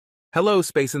Hello,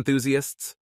 space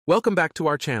enthusiasts! Welcome back to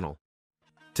our channel.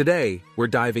 Today, we're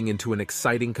diving into an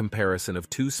exciting comparison of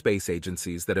two space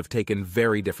agencies that have taken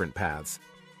very different paths.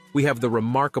 We have the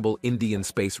remarkable Indian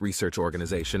Space Research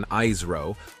Organization,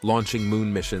 ISRO, launching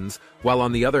moon missions, while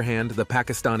on the other hand, the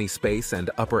Pakistani Space and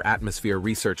Upper Atmosphere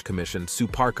Research Commission,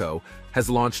 SUPARCO, has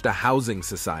launched a housing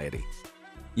society.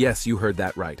 Yes, you heard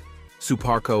that right.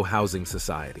 SUPARCO Housing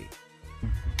Society.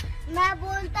 मैं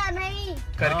बोलता नहीं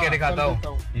करके दिखाता हूँ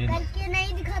करके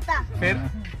नहीं दिखाता फिर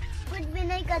कुछ भी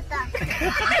नहीं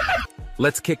करता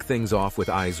Let's kick things off with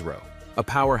ISRO, a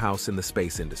powerhouse in the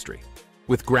space industry.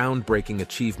 With groundbreaking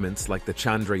achievements like the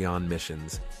Chandrayaan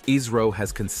missions, ISRO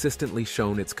has consistently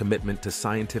shown its commitment to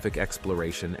scientific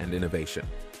exploration and innovation.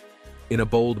 In a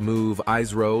bold move,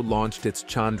 ISRO launched its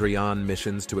Chandrayaan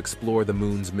missions to explore the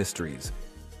moon's mysteries.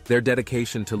 Their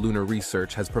dedication to lunar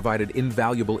research has provided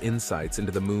invaluable insights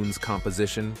into the moon's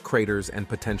composition, craters, and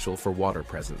potential for water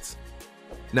presence.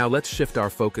 Now let's shift our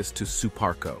focus to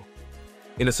SUPARCO.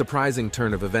 In a surprising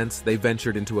turn of events, they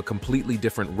ventured into a completely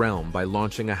different realm by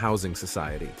launching a housing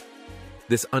society.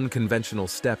 This unconventional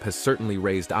step has certainly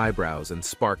raised eyebrows and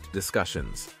sparked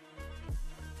discussions.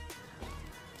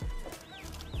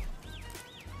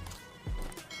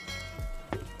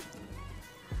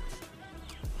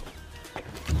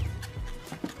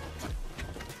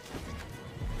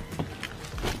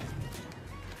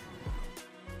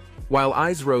 While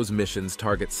ISRO's missions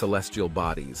target celestial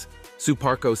bodies,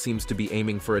 SUPARCO seems to be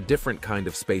aiming for a different kind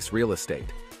of space real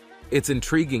estate. It's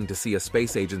intriguing to see a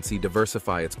space agency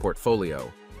diversify its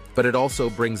portfolio, but it also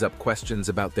brings up questions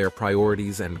about their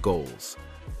priorities and goals.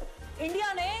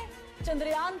 India ने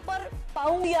चंद्रयान पर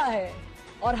पाँव दिया है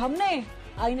और हमने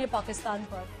आई ने पाकिस्तान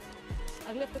पर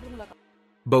अगले हफ्ते फिर मुलाकात.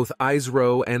 Both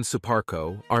ISRO and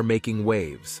SUPARCO are making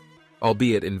waves,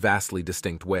 albeit in vastly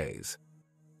distinct ways.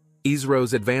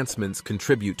 ISRO's advancements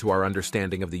contribute to our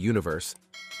understanding of the universe,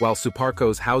 while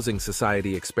SUPARCO's housing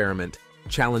society experiment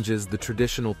challenges the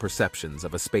traditional perceptions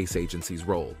of a space agency's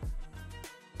role.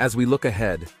 As we look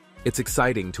ahead, it's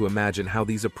exciting to imagine how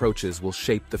these approaches will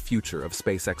shape the future of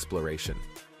space exploration.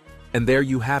 And there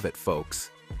you have it, folks.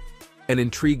 An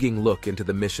intriguing look into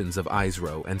the missions of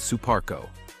ISRO and SUPARCO.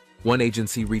 One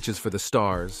agency reaches for the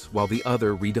stars, while the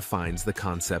other redefines the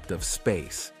concept of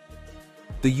space.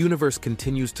 The universe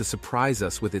continues to surprise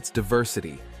us with its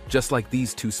diversity, just like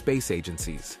these two space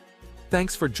agencies.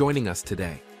 Thanks for joining us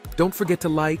today. Don't forget to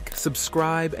like,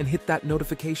 subscribe, and hit that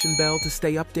notification bell to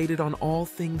stay updated on all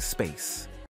things space.